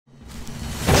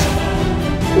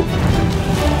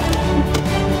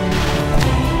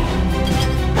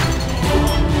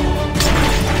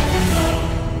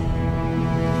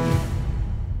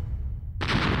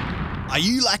Are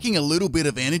you lacking a little bit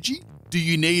of energy? Do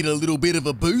you need a little bit of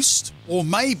a boost? Or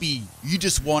maybe you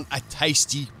just want a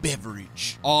tasty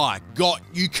beverage? I got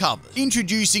you covered.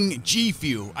 Introducing G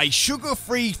Fuel, a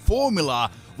sugar-free formula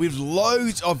with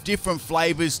loads of different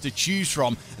flavors to choose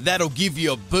from that'll give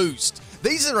you a boost.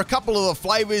 These are a couple of the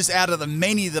flavors out of the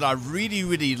many that I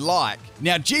really like.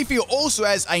 Now, G Fuel also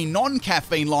has a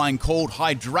non-caffeine line called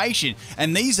Hydration,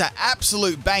 and these are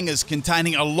absolute bangers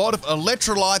containing a lot of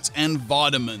electrolytes and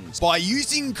vitamins. By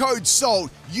using code SALT,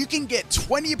 you can get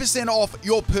 20% off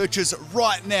your purchase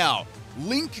right now.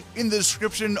 Link in the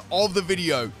description of the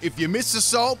video. If you miss the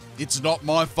salt, it's not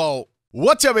my fault.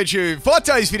 What's up, YouTube? For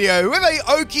today's video, we have a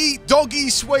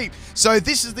Okidogi sweep. So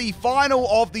this is the final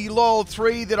of the loyal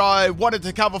 3 that I wanted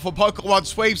to cover for Pokemon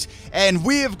sweeps, and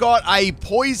we have got a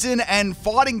poison and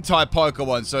fighting type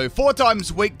Pokemon. So 4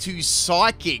 times weak to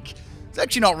Psychic. It's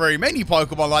actually not very many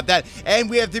Pokemon like that. And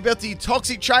we have the ability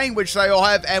Toxic Chain, which they all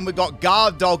have, and we've got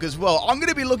Guard Dog as well. I'm going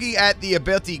to be looking at the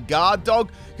ability Guard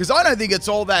Dog, because I don't think it's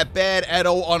all that bad at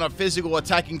all on a physical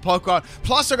attacking Pokemon.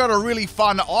 Plus, I got a really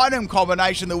fun item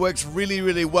combination that works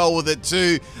really well with it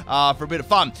too, for a bit of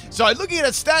fun. So looking at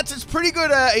its stats, it's pretty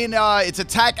good in its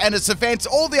attack and its defense.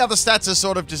 All the other stats are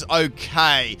sort of just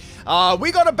okay.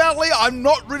 We got a Battler. I'm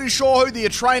not really sure who the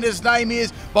trainer's name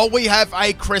is, but we have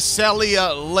a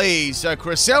Cresselia Lee. So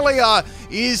Cresselia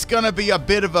is going to be a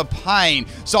bit of a pain.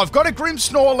 So I've got a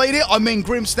Grimmsnarl leader,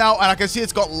 Grimmsnarl, and I can see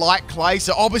it's got Light Clay,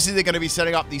 so obviously they're going to be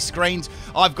setting up these screens.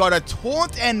 I've got a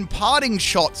Taunt and Parting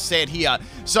Shot set here.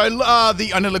 So I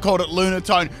nearly called it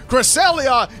Lunatone.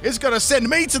 Cresselia is going to send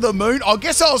me to the moon. I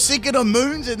guess I was thinking of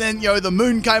moons, and then, the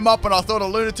moon came up and I thought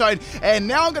of Lunatone, and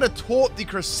now I'm going to taunt the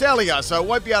Cresselia, so I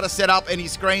won't be able to set up any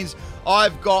screens.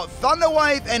 I've got Thunder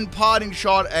Wave and Parting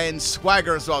Shot and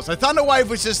Swagger as well. So Thunder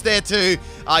Wave was just there to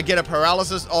get a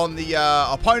paralysis on the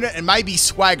opponent, and maybe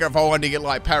Swagger if I wanted to get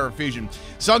like Parafusion.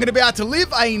 So I'm going to be able to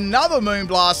live another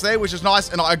Moonblast there, which is nice,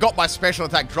 and I got my special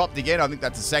attack dropped again. I think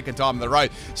that's the 2nd time in the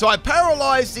road. So I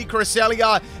paralyzed the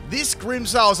Cresselia. This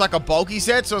Grimmsnarl is like a bulky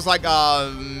set, so it's like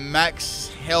max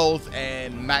health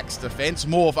and max defense,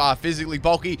 more physically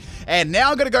bulky. And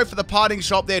now I'm going to go for the Parting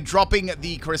Shot there, dropping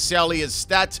the Cresselia's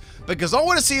stats, because I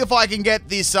want to see if I can get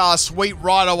this sweep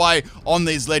right away on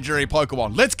these legendary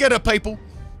Pokemon. Let's get it, people.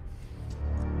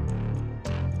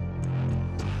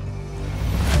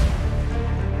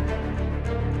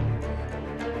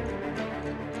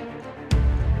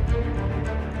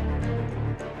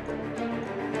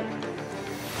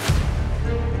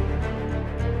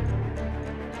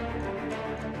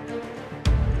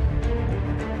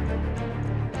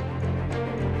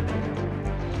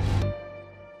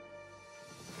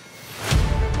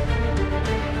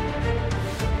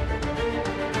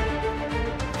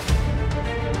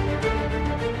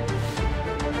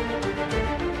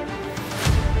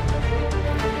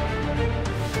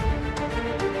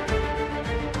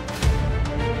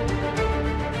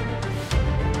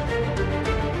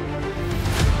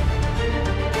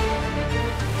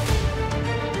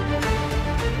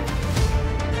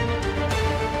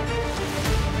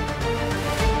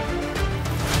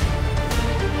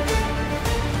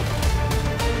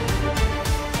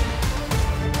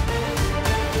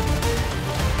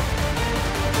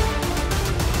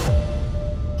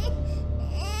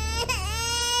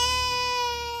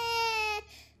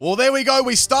 Well, there we go.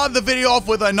 We started the video off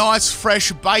with a nice,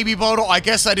 fresh baby bottle. I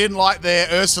guess I didn't like their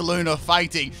Ursaluna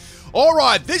fainting. All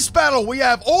right, this battle we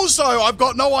have also, I've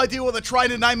got no idea what the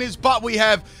trainer name is, but we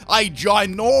have a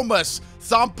ginormous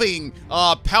thumping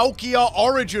Palkia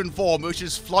origin form, which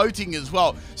is floating as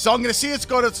well. So I'm going to see it's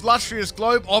got its lustrous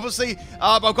globe, obviously.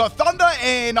 I've got Thunder,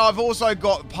 and I've also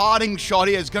got Parting Shot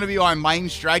here. It's going to be my main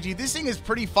strategy. This thing is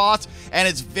pretty fast, and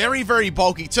it's very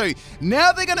bulky too.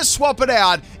 Now they're going to swap it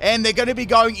out, and they're going to be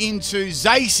going into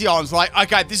Zacians. Like,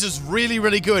 okay, this is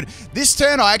really good. This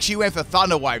turn, I actually went for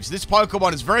Thunder Waves. This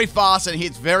Pokemon is very fast and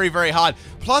hits very hard.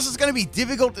 Plus, it's going to be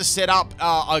difficult to set up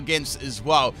against as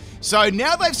well. So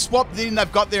now they've swapped in,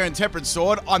 they've got their Intemperate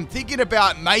Sword. I'm thinking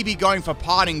about maybe going for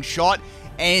Parting Shot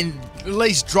and at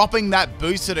least dropping that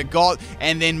boost that it got,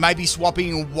 and then maybe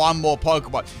swapping one more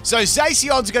Pokemon. So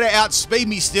Zacian's going to outspeed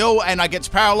me still, and I get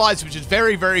paralyzed, which is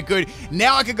very good.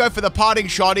 Now I can go for the Parting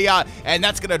Shot here, and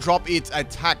that's going to drop its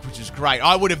attack, which is great.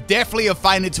 I would have definitely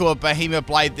fainted to a Behemoth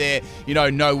Blade there,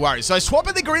 no worries. So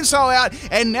swapping the Grimmsnarl out,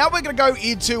 and now we're going to go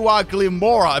into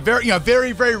Glimmora, a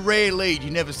very rare lead.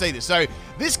 You never see this. So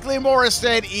This Glimora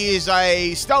set is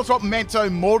a Stealth Rock, Memento,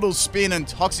 Mortal Spin, and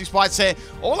Toxic Spike set.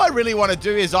 All I really want to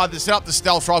do is either set up the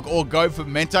Stealth Rock or go for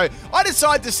Memento. I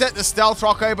decided to set the Stealth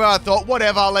Rock over. I thought,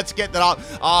 whatever, let's get that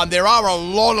up. There are a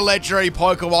lot of legendary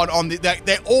Pokemon on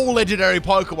they're all legendary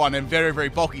Pokemon and very, very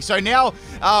bulky. So now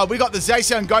we got the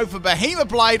Zacian go for Behemoth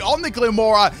Blade on the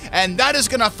Glimora, and that is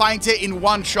going to faint it in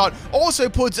one shot. Also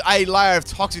puts a layer of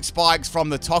Toxic Spikes from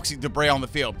the toxic debris on the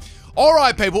field. All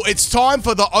right, people, it's time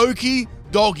for the Okidogi.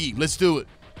 Let's do it.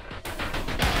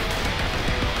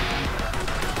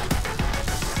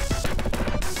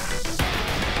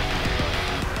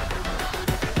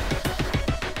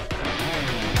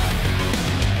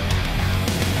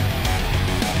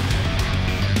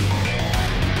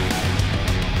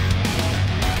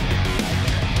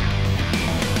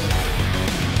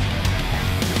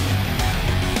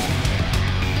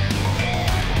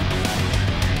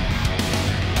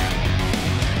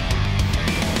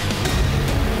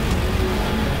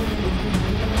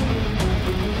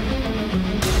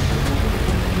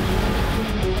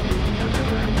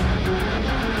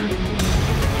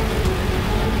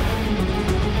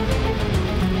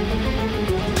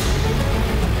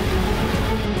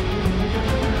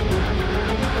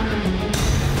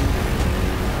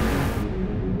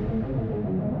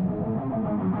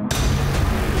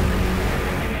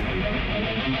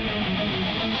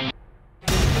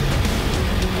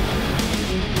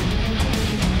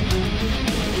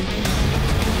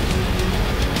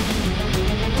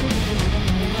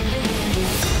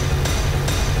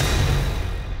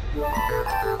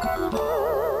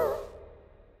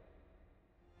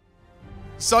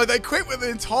 So they quit with the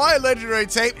entire legendary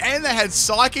team, and they had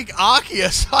Psychic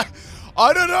Arceus.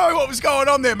 I don't know what was going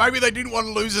on there. Maybe they didn't want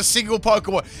to lose a single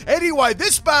Pokemon. Anyway,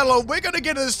 this battle, we're going to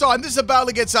get to this time. This is a battle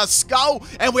against our Skull,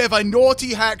 and we have a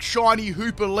Naughty Hack Shiny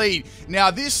Hooper lead.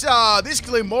 Now, this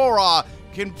Glimora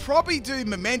can probably do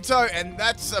Memento, and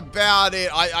that's about it.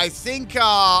 I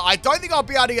don't think I'll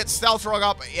be able to get Stealth Rock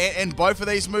up in both of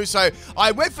these moves, so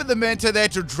I went for the Memento there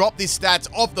to drop these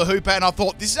stats off the Hooper, and I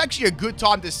thought this is actually a good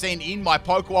time to send in my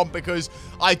Pokemon because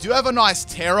I do have a nice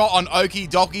Terror on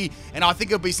Okidogi, and I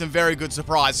think it'll be some very good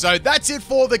surprise. So that's it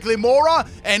for the Glimora,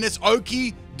 and it's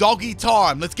Okidogi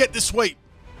time. Let's get the sweep.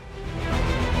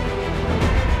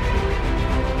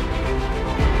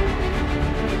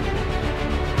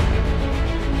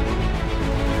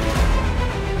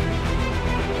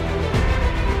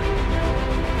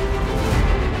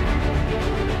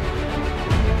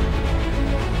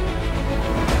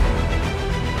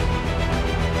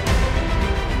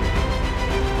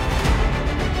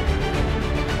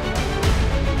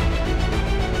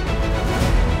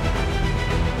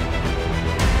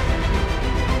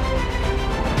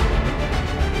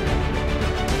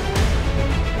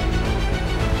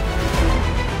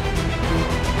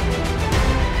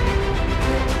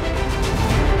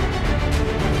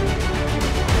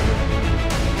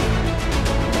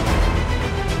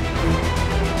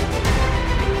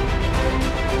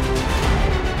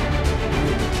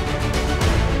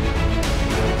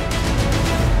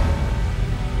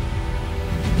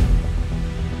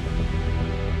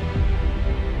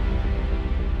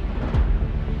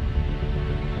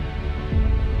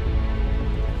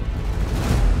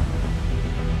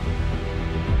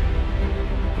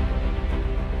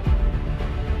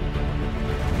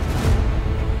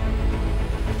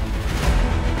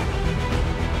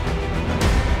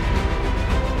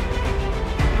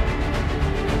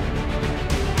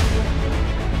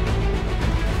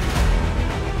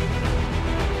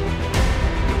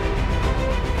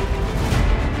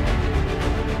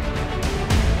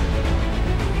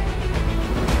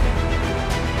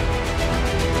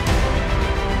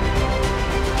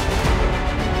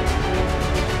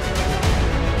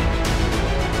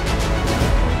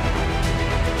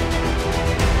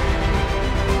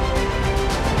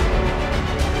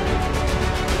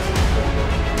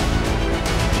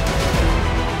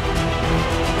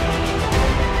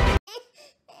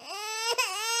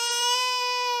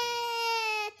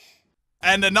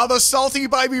 And another salty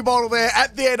baby bottle there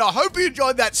at the end. I hope you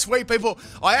enjoyed that, sweet people.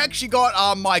 I actually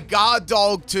got my guard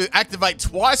dog to activate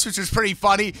twice, which was pretty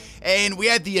funny. And we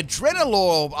had the Adrenaline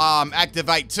Orb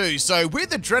activate too. So with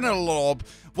Adrenaline Orb,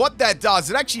 what that does,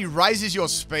 it actually raises your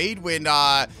speed when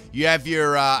you have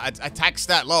your attack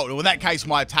stat lowered. Well, in that case,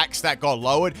 my attack stat got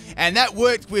lowered. And that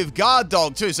worked with Guard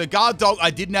Dog too. So Guard Dog, I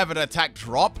didn't have an attack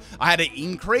drop. I had an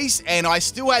increase, and I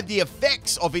still had the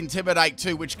effects of Intimidate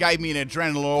too, which gave me an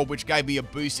Adrenaline Orb, which gave me a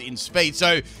boost in speed.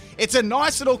 So it's a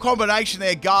nice little combination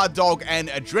there, Guard Dog and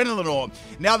Adrenaline Orb.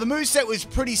 Now, the moveset was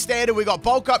pretty standard. We got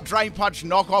Bulk Up, Drain Punch,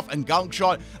 Knock Off, and Gunk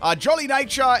Shot. Jolly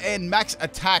Nature and Max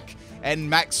Attack and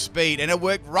max speed, and it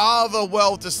worked rather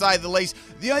well, to say the least.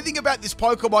 The only thing about this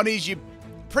Pokemon is you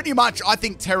pretty much, I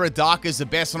think Terra Dark is the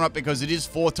best on it because it is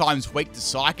 4 times weak to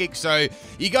Psychic. So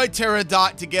you go Terra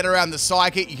Dark to get around the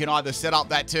Psychic. You can either set up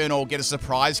that turn or get a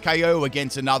surprise KO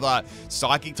against another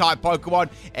Psychic type Pokemon.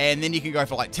 And then you can go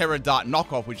for like Terra Dark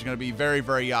knockoff, which is going to be very,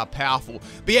 very powerful.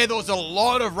 But yeah, there was a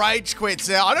lot of rage quits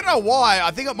there. I don't know why.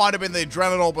 I think it might have been the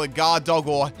Adrenaline or the Guard Dog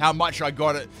or how much I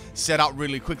got it set up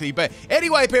really quickly. But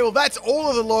anyway, people, that's all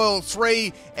of the Loyal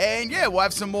 3. And yeah, we'll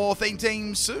have some more theme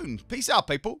teams soon. Peace out,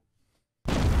 people.